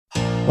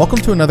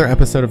Welcome to another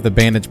episode of the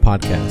Bandage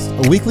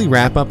Podcast, a weekly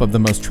wrap-up of the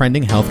most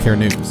trending healthcare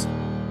news.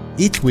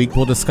 Each week,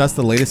 we'll discuss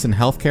the latest in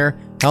healthcare,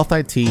 health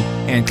IT,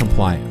 and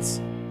compliance.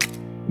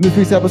 In this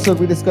week's episode,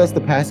 we discuss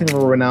the passing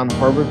of a renowned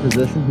Harvard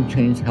physician who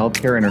changed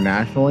healthcare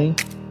internationally,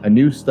 a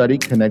new study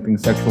connecting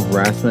sexual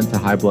harassment to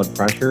high blood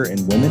pressure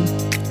in women,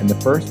 and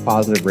the first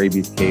positive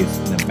rabies case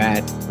in a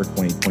mat for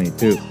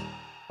 2022.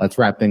 Let's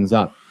wrap things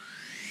up.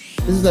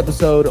 This is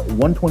episode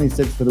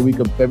 126 for the week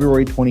of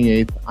February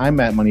 28th. I'm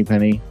Matt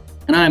Moneypenny.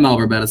 And I'm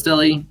Albert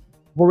Battistelli.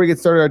 Before we get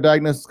started, our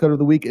diagnosis code of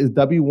the week is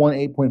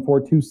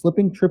W18.42,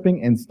 slipping,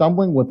 tripping, and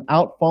stumbling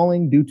without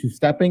falling due to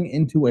stepping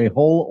into a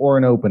hole or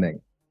an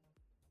opening.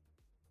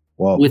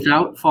 Whoa.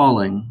 Without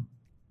falling.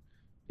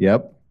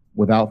 Yep,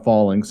 without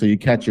falling. So you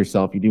catch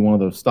yourself. You do one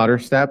of those stutter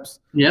steps.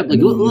 Yep.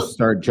 And you just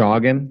start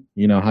jogging.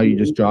 You know how you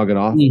just jog it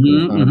off?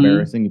 It's not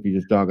embarrassing if you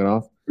just jog it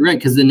off. Right,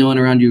 because then no one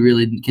around you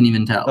really can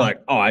even tell.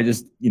 Like, oh,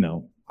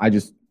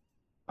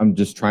 I'm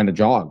just trying to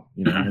jog.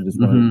 You know, I just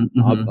want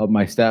to up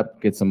my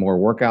step, get some more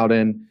workout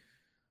in.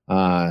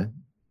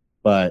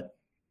 But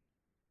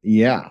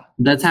yeah,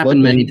 that's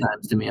happened many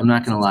times to me. I'm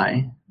not gonna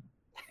lie.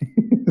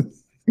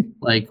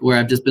 Like where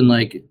I've just been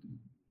like,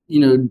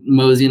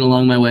 moseying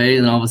along my way,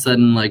 and all of a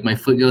sudden, like my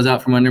foot goes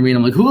out from under me, and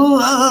I'm like,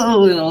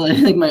 whoa,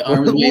 and like my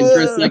arms wave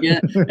for a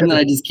second, and then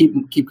I just keep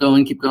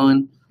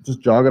going.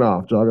 Just jog it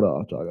off.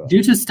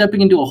 Due to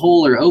stepping into a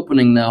hole or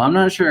opening, though, I'm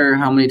not sure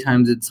how many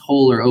times it's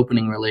hole or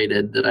opening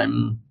related that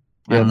I'm.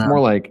 Yeah, it's more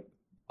like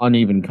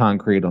uneven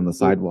concrete on the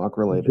sidewalk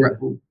related.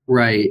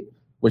 Right.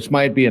 Which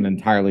might be an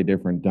entirely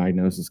different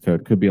diagnosis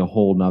code. Could be a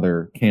whole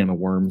nother can of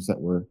worms that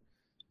we're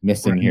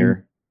missing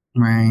here.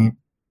 Right.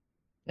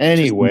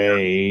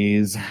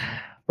 Anyways,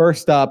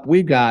 first up,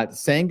 we've got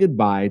saying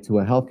goodbye to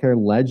a healthcare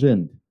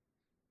legend.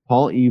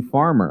 Paul E.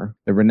 Farmer,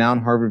 the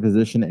renowned Harvard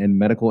physician and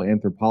medical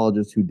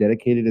anthropologist who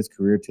dedicated his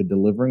career to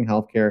delivering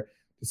healthcare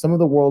to some of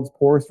the world's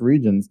poorest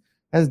regions,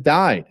 has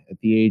died at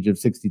the age of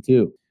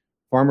 62.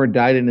 Farmer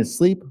died in his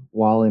sleep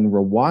while in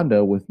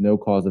Rwanda with no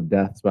cause of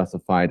death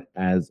specified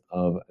as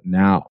of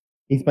now.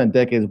 He spent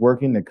decades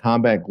working to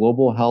combat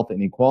global health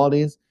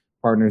inequalities.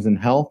 Partners in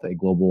Health, a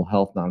global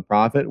health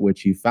nonprofit,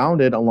 which he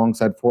founded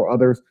alongside four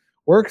others,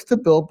 works to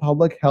build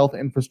public health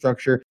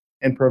infrastructure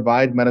and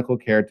provide medical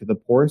care to the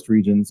poorest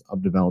regions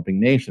of developing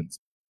nations.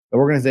 The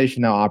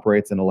organization now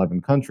operates in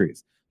 11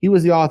 countries. He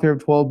was the author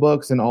of 12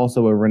 books and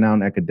also a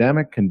renowned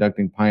academic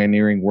conducting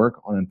pioneering work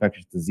on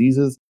infectious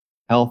diseases,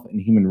 health and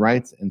human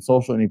rights, and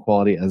social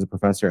inequality as a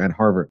professor at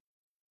Harvard.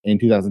 In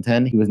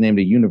 2010, he was named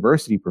a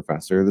university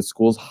professor, the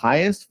school's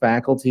highest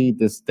faculty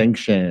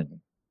distinction.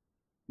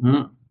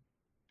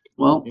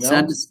 Well,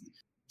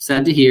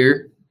 sad to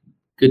hear.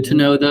 Good to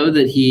know, though,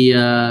 that he,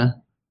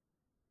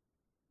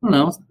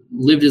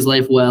 lived his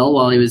life well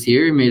while he was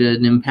here, made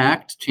an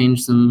impact,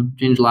 changed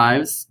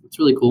lives. It's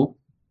really cool.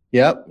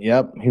 Yep.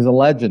 He's a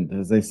legend,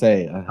 as they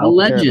say. A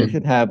legend. They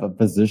should have a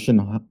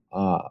physician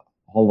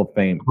Hall of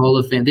Fame. Hall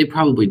of Fame. They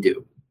probably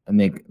do. And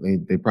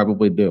they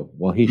probably do.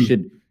 Well, he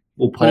should.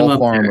 We'll put him up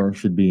Farmer there.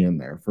 Should be in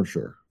there for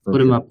sure. Put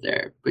him up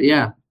there. But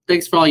yeah,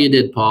 thanks for all you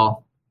did,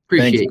 Paul.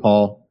 Appreciate it. Thanks,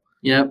 Paul.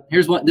 Yep.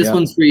 Here's what this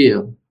one's for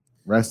you.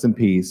 Rest in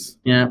peace.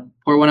 Yeah.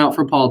 Pour one out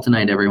for Paul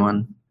tonight,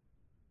 everyone.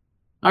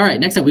 All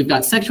right. Next up, we've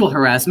got sexual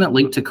harassment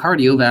linked to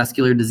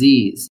cardiovascular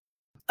disease.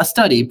 A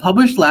study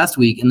published last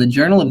week in the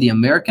Journal of the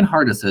American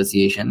Heart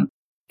Association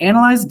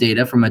analyzed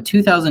data from a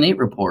 2008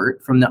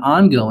 report from the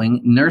ongoing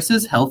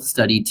Nurses Health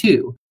Study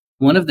 2,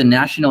 one of the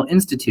National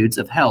Institutes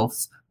of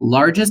Health's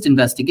largest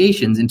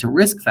investigations into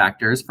risk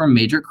factors for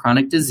major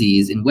chronic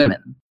disease in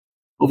women.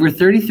 Over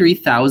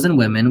 33,000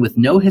 women with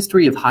no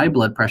history of high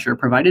blood pressure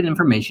provided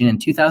information in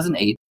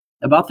 2008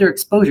 about their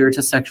exposure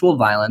to sexual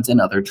violence and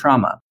other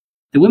trauma.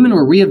 The women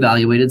were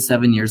reevaluated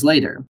 7 years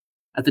later.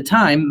 At the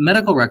time,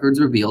 medical records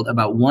revealed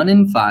about 1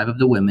 in 5 of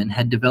the women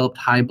had developed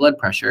high blood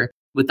pressure,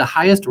 with the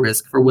highest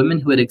risk for women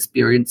who had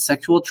experienced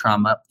sexual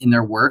trauma in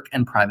their work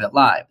and private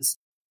lives.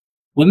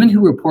 Women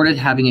who reported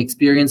having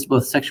experienced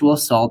both sexual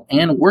assault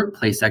and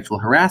workplace sexual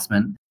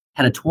harassment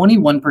had a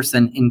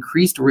 21%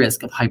 increased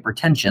risk of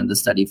hypertension, the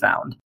study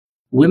found.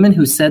 Women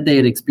who said they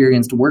had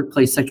experienced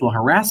workplace sexual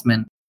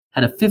harassment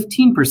had a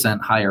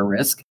 15% higher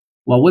risk,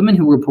 while women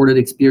who reported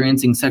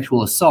experiencing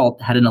sexual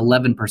assault had an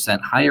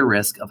 11% higher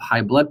risk of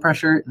high blood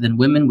pressure than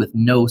women with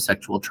no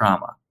sexual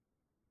trauma.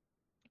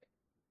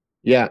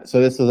 Yeah,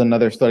 so this is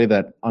another study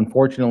that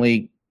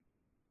unfortunately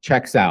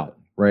checks out,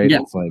 right? Yeah.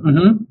 It's like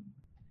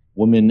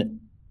women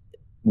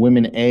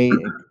A,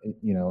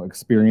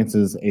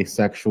 experiences a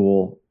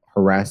sexual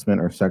harassment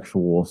or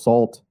sexual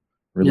assault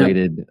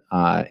related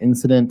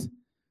incident,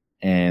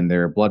 and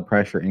their blood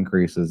pressure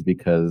increases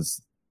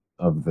because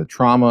of the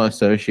trauma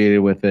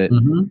associated with it.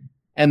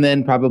 And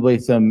then probably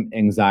some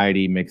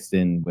anxiety mixed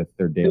in with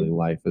their daily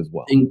life as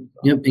well.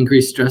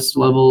 Increased stress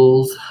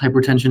levels,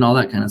 hypertension, all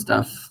that kind of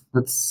stuff.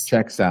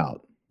 Checks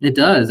out. It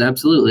does,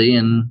 absolutely.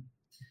 And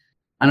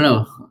I don't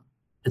know.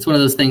 It's one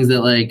of those things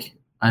that, like,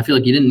 I feel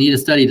like you didn't need a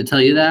study to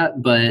tell you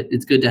that, but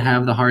it's good to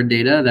have the hard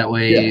data. That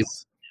way,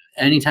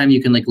 anytime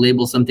you can, like,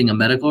 label something a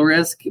medical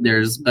risk,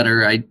 there's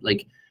better,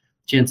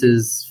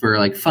 chances for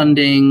like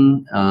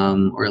funding,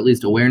 or at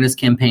least awareness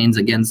campaigns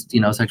against,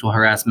 sexual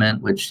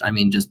harassment, which,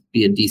 just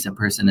be a decent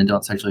person and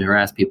don't sexually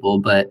harass people.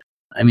 But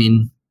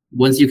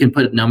once you can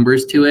put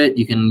numbers to it,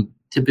 you can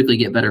typically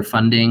get better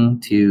funding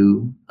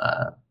to,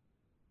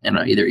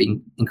 either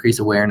increase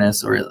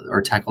awareness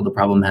or tackle the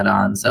problem head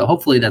on. So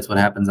hopefully that's what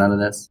happens out of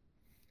this.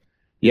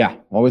 Yeah,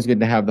 always good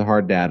to have the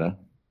hard data.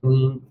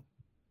 Mm-hmm.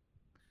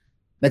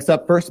 Next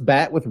up, first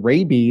bat with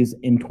rabies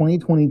in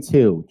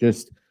 2022.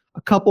 Just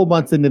a couple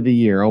months into the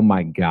year. Oh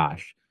my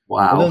gosh.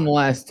 Wow. Within the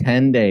last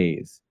 10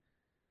 days,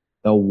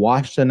 the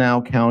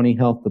Washtenaw County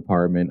Health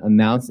Department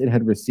announced it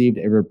had received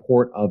a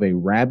report of a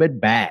rabid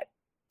bat,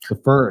 the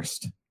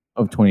first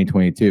of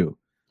 2022.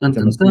 Which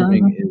I'm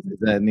assuming is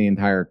that in the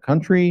entire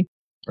country,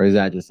 or is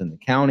that just in the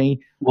county?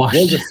 We'll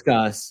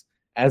discuss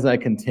as I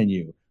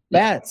continue.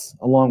 Bats,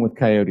 along with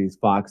coyotes,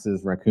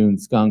 foxes,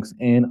 raccoons, skunks,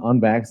 and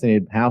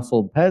unvaccinated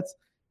household pets,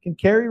 can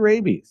carry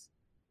rabies.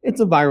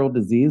 It's a viral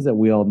disease that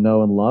we all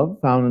know and love,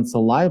 found in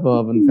saliva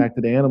of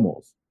infected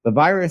animals. The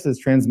virus is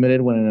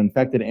transmitted when an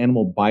infected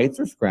animal bites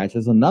or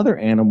scratches another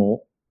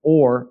animal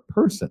or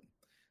person.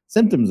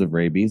 Symptoms of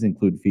rabies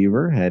include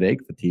fever,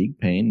 headache, fatigue,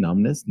 pain,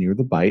 numbness near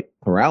the bite,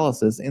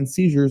 paralysis, and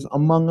seizures,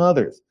 among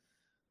others.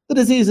 The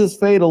disease is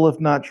fatal if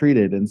not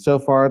treated, and so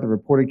far the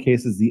reported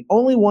case is the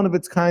only one of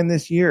its kind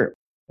this year.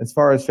 As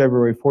far as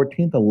February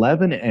 14th,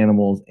 11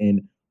 animals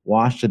in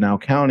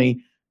Washtenaw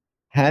County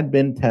had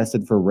been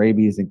tested for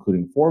rabies,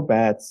 including 4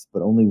 bats,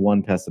 but only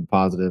 1 tested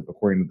positive,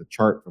 according to the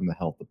chart from the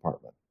health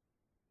department.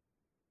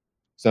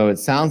 So it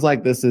sounds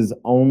like this is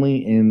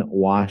only in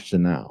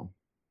Washtenaw,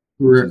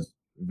 which is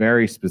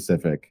very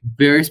specific.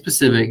 Very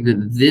specific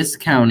that this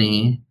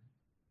county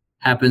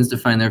happens to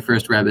find their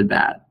first rabid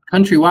bat.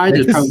 Countrywide,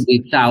 there's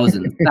probably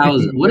thousands.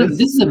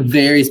 This is a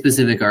very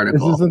specific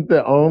article. This isn't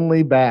the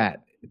only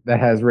bat that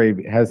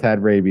has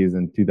had rabies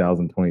in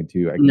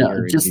 2022.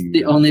 No, just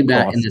the only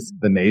bat in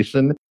the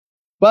nation.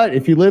 But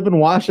if you live in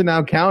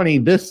Washtenaw County,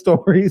 this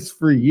story's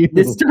for you.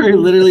 This story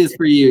literally is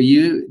for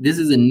you. This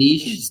is a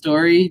niche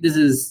story. This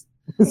is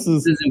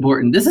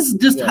important. This is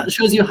just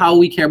shows you how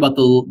we care about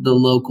the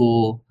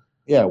local.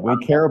 Yeah, we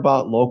care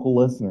about local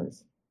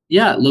listeners.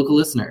 Yeah, local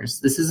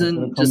listeners. This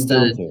isn't just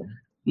a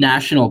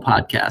national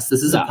podcast.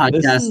 This is a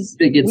podcast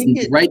that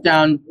gets right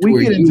down to where you are.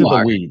 We get into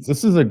the weeds.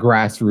 This is a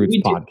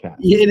grassroots podcast.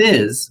 It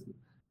is.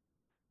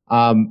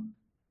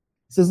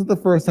 This isn't the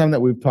first time that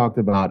we've talked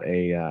about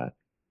a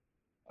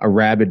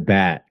rabid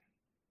bat.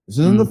 This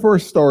isn't the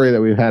first story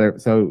that we've had.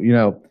 So,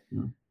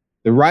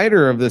 the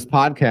writer of this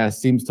podcast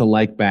seems to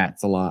like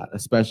bats a lot,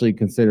 especially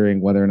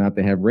considering whether or not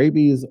they have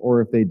rabies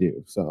or if they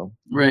do. So,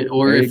 right.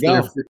 Or if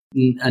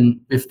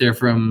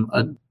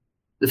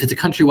it's a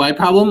countrywide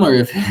problem or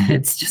if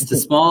it's just a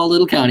small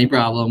little county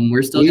problem,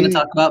 we're still going to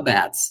talk about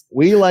bats.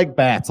 We like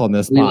bats on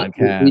this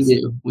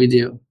podcast. We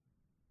do.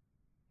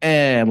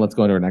 And let's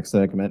go into our next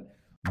segment.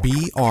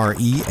 BREACH,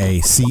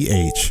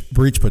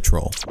 Breach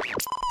Patrol.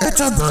 It's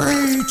a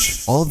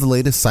breach! All of the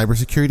latest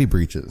cybersecurity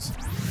breaches.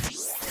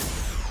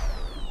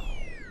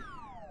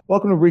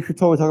 Welcome to Breach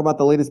Patrol. We talk about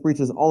the latest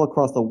breaches all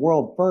across the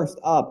world. First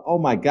up, oh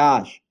my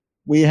gosh,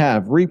 we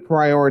have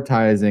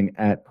reprioritizing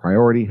at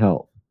Priority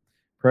Health.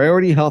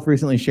 Priority Health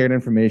recently shared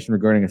information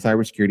regarding a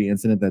cybersecurity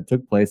incident that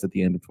took place at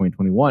the end of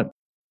 2021.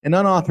 An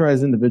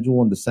unauthorized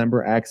individual in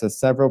December accessed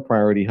several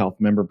Priority Health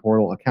member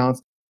portal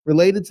accounts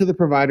related to the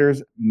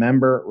provider's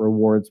member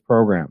rewards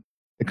program.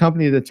 The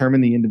company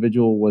determined the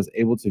individual was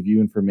able to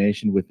view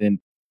information within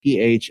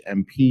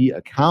PHMP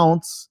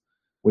accounts,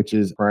 which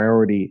is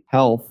Priority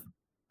Health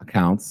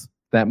accounts,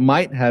 that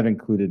might have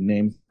included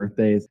names,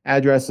 birthdays,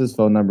 addresses,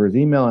 phone numbers,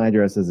 email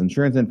addresses,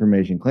 insurance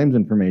information, claims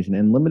information,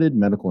 and limited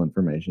medical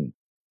information.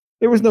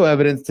 There was no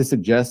evidence to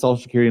suggest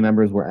Social Security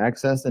numbers were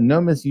accessed and no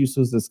misuse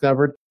was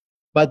discovered,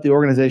 but the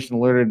organization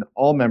alerted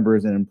all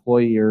members and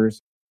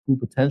employers who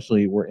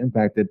potentially were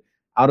impacted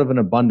out of an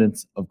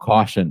abundance of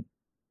caution.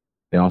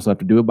 They also have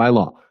to do it by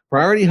law.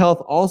 Priority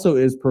Health also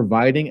is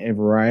providing a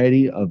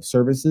variety of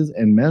services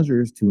and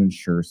measures to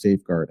ensure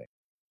safeguarding.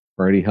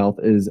 Priority Health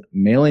is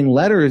mailing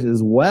letters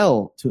as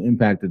well to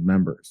impacted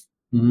members.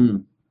 Mm-hmm.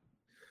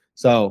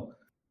 So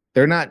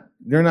they're not,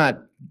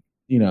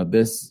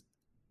 this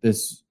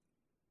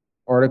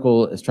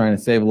article is trying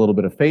to save a little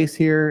bit of face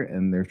here,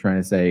 and they're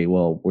trying to say,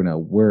 well,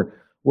 we're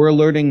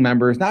alerting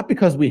members not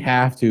because we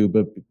have to,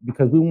 but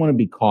because we want to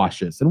be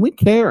cautious, and we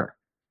care.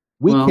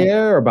 We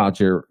care about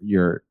your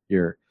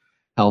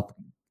health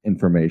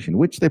information,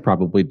 which they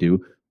probably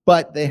do,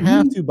 but they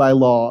have to by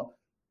law,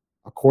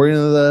 according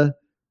to the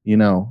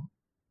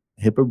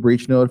HIPAA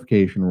breach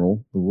notification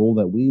rule, the rule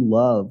that we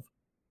love,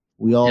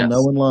 we all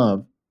know and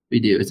love. We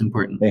do. It's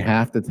important. They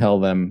have to tell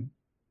them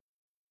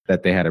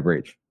that they had a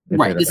breach.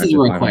 Right. This is a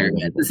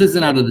requirement. This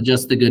isn't out of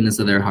just the goodness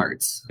of their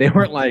hearts. They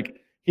weren't like,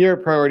 here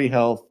at Priority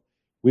Health,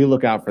 we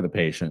look out for the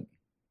patient.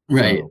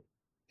 Right. So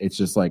it's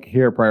just like,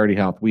 here at Priority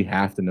Health, we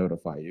have to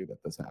notify you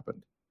that this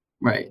happened.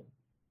 Right.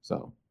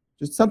 So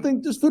just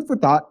food for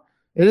thought.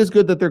 It is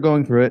good that they're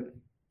going through it.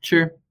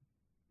 Sure.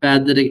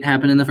 Bad that it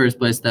happened in the first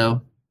place,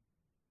 though.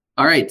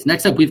 All right.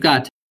 Next up, we've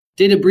got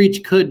Data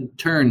breach could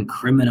turn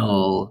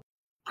criminal.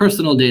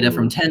 Personal data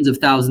from tens of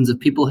thousands of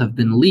people have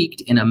been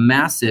leaked in a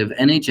massive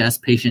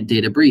NHS patient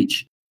data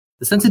breach.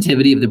 The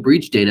sensitivity of the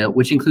breach data,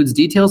 which includes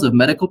details of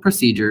medical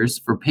procedures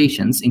for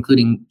patients,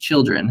 including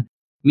children,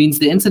 means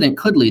the incident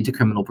could lead to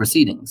criminal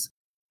proceedings.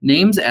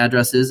 Names,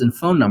 addresses, and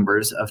phone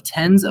numbers of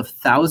tens of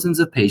thousands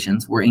of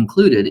patients were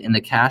included in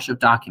the cache of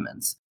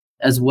documents,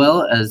 as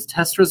well as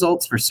test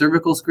results for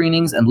cervical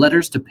screenings and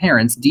letters to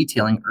parents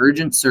detailing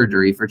urgent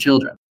surgery for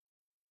children.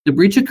 The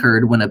breach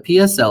occurred when a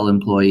PSL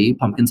employee,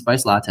 Pumpkin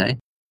Spice Latte,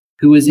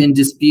 who was in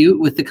dispute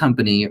with the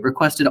company,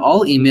 requested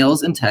all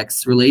emails and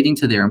texts relating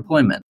to their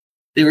employment.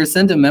 They were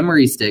sent a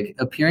memory stick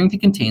appearing to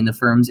contain the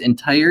firm's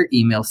entire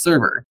email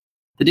server.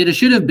 The data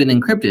should have been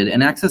encrypted,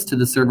 and access to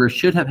the server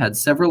should have had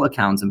several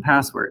accounts and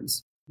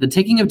passwords. The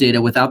taking of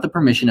data without the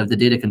permission of the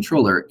data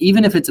controller,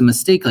 even if it's a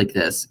mistake like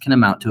this, can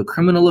amount to a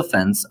criminal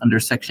offense under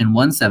Section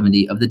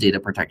 170 of the Data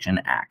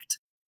Protection Act.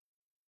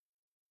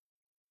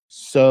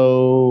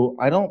 So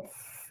I don't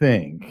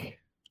think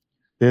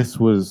this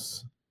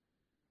was...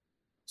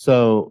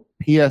 So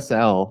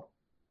PSL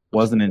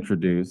wasn't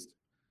introduced,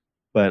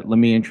 but let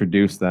me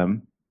introduce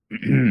them.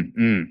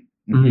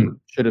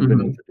 Should have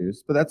been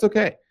introduced, but that's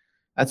okay.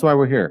 That's why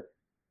we're here.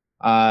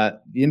 The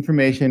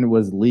information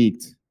was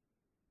leaked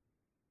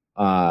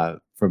from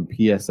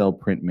PSL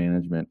Print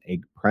Management,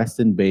 a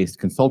Preston-based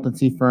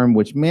consultancy firm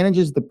which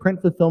manages the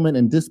print fulfillment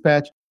and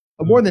dispatch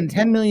of more than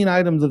 10 million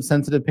items of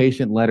sensitive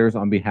patient letters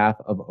on behalf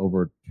of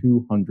over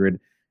 200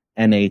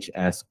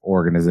 NHS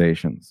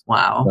organizations.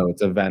 Wow. So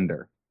it's a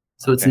vendor.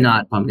 So it's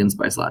not Pumpkin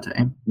Spice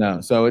Latte.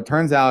 No. So it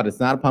turns out it's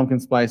not a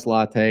pumpkin spice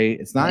latte.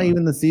 It's not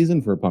even the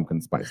season for a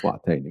pumpkin spice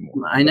latte anymore.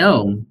 I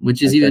know,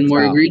 which is even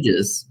more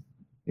egregious.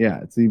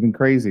 Yeah, it's even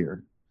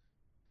crazier.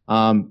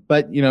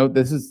 But you know,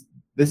 this is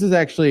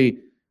actually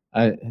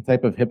a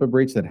type of HIPAA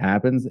breach that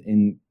happens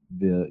in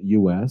the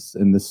US,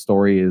 and this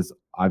story is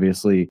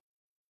obviously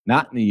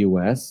not in the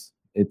US.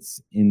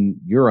 It's in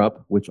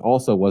Europe, which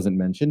also wasn't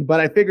mentioned, but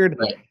I figured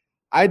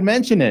I'd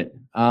mention it.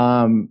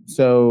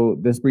 So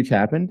this breach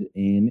happened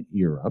in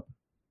Europe,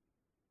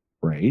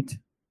 right?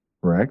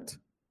 Correct?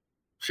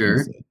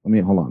 Sure.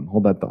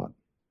 Hold that thought.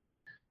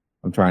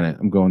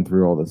 I'm going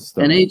through all this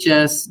stuff.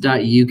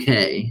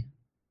 NHS.UK.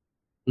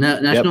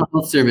 National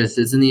Health Service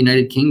is in the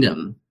United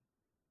Kingdom.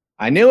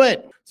 I knew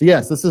it. So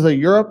yes, this is a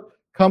Europe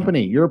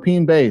company,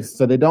 European based.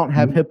 So they don't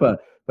have HIPAA,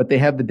 but they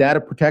have the Data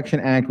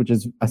Protection Act, which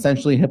is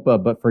essentially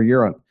HIPAA, but for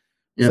Europe.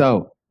 Yep.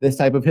 So this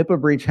type of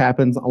HIPAA breach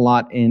happens a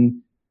lot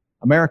in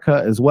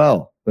America as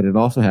well, but it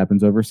also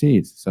happens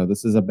overseas. So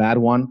this is a bad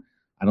one.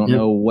 I don't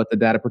know what the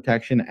Data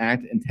Protection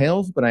Act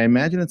entails, but I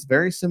imagine it's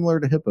very similar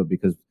to HIPAA,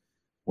 because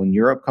when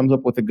Europe comes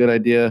up with a good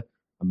idea,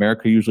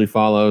 America usually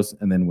follows.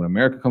 And then when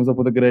America comes up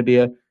with a good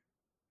idea,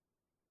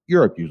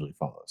 Europe usually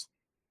follows.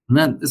 And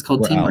that is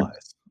called teamwork.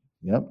 Allies.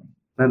 Yep.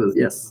 That is,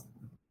 yes.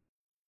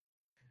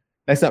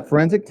 Next up,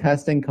 forensic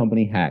testing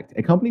company hacked.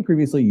 A company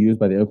previously used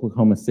by the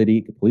Oklahoma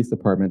City Police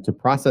Department to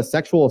process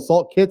sexual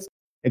assault kits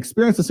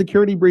experienced a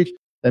security breach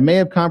that may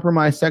have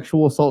compromised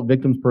sexual assault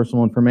victims'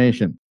 personal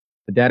information.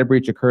 The data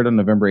breach occurred on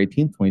November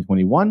 18,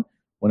 2021,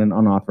 when an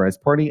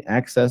unauthorized party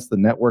accessed the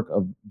network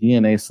of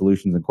DNA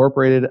Solutions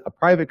Incorporated, a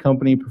private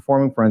company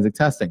performing forensic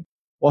testing.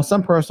 While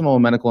some personal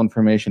and medical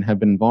information have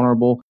been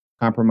vulnerable,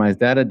 compromised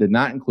data did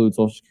not include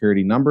social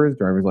security numbers,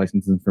 driver's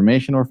license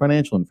information, or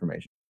financial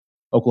information.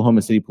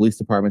 Oklahoma City Police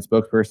Department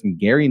spokesperson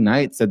Gary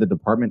Knight said the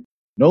department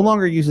no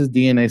longer uses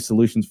DNA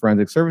Solutions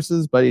Forensic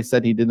Services, but he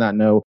said he did not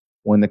know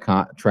when the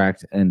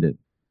contract ended.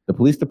 The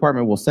police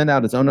department will send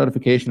out its own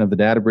notification of the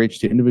data breach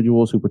to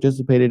individuals who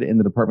participated in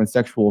the department's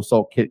sexual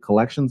assault kit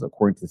collections,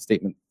 according to the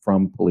statement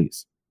from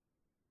police.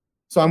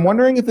 So I'm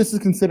wondering if this is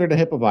considered a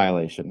HIPAA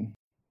violation.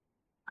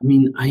 I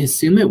mean, I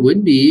assume it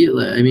would be.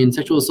 I mean,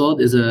 sexual assault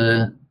is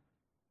a...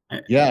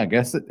 Yeah, I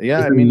guess it.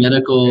 Yeah, I mean,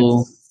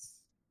 medical...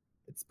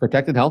 It's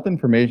protected health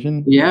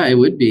information. Yeah, it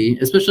would be,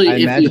 especially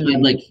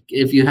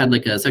if you had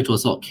like a sexual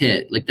assault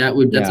kit, like that's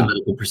a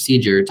medical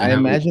procedure. I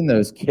imagine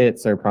those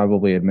kits are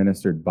probably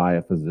administered by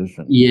a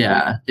physician.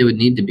 Yeah, they would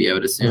need to be, I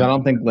would assume. I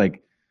don't think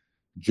like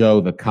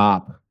Joe the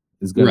cop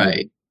is going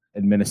to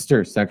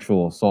administer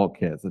sexual assault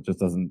kits. It just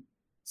doesn't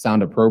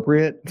sound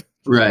appropriate.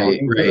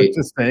 Right.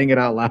 Just saying it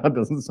out loud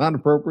doesn't sound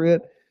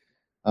appropriate.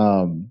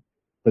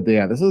 But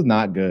yeah, this is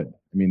not good.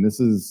 I mean, this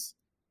is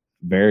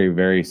very,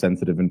 very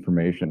sensitive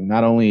information,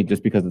 not only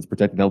just because it's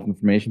protected health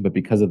information, but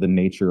because of the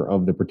nature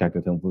of the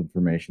protected health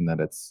information that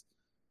it's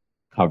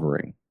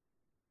covering.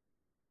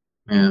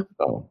 Yeah.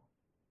 So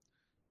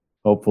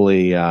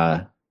hopefully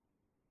they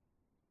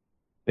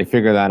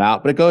figure that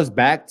out. But it goes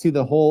back to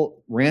the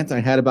whole rant I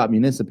had about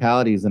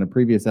municipalities in a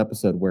previous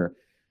episode, where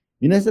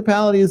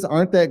municipalities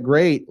aren't that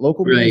great.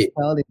 Local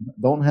municipalities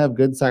don't have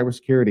good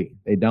cybersecurity.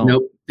 They don't.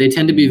 Nope. They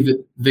tend to be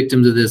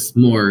victims of this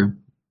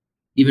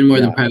even more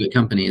than private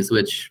companies,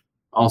 which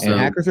also... And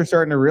hackers are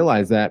starting to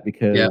realize that,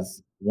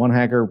 because one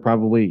hacker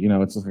probably,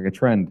 it's just like a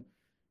trend.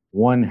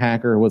 One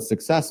hacker was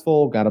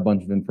successful, got a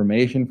bunch of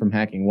information from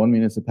hacking one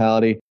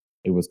municipality.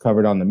 It was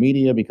covered on the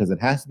media because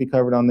it has to be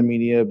covered on the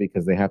media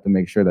because they have to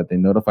make sure that they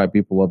notify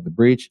people of the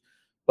breach.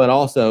 But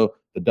also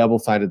the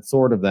double-sided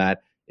sword of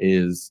that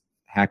is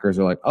hackers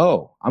are like,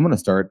 oh, I'm going to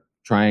start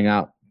trying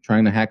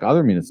to hack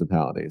other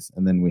municipalities.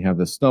 And then we have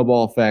the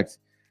snowball effect.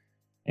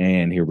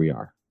 And here we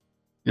are.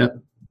 Yep.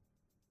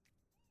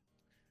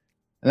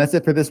 And that's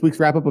it for this week's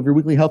wrap-up of your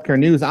weekly healthcare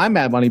news. I'm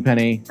Matt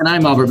Moneypenny. And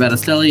I'm Albert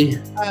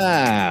Battistelli.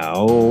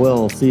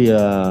 We'll see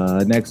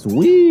you next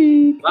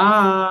week.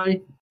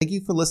 Bye. Thank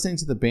you for listening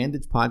to the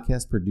Bandage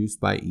Podcast produced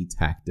by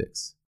eTactics.